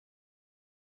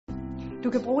Du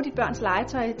kan bruge dit børns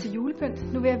legetøj til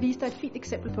julepynt. Nu vil jeg vise dig et fint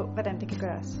eksempel på, hvordan det kan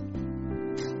gøres.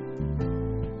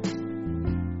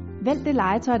 Vælg det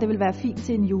legetøj, der vil være fint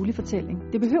til en julefortælling.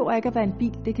 Det behøver ikke at være en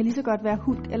bil, det kan lige så godt være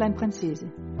Hulk eller en prinsesse.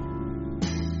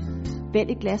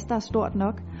 Vælg et glas, der er stort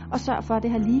nok, og sørg for, at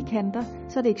det har lige kanter,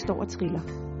 så det ikke står og triller.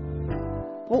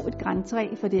 Brug et grantræ,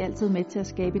 for det er altid med til at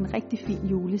skabe en rigtig fin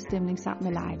julestemning sammen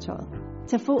med legetøjet.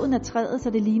 Tag foden af træet, så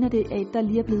det ligner det af, der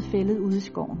lige er blevet fældet ude i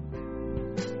skoven.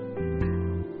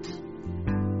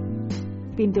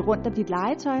 Bind det rundt om dit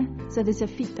legetøj, så det ser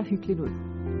fint og hyggeligt ud.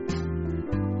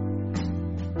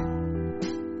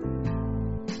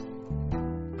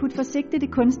 Put forsigtigt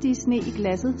det kunstige sne i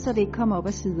glasset, så det ikke kommer op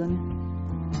ad siderne.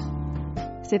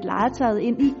 Sæt legetøjet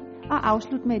ind i og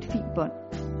afslut med et fint bånd.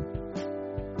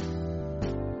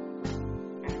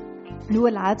 Nu er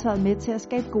legetøjet med til at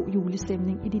skabe god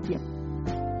julestemning i dit hjem.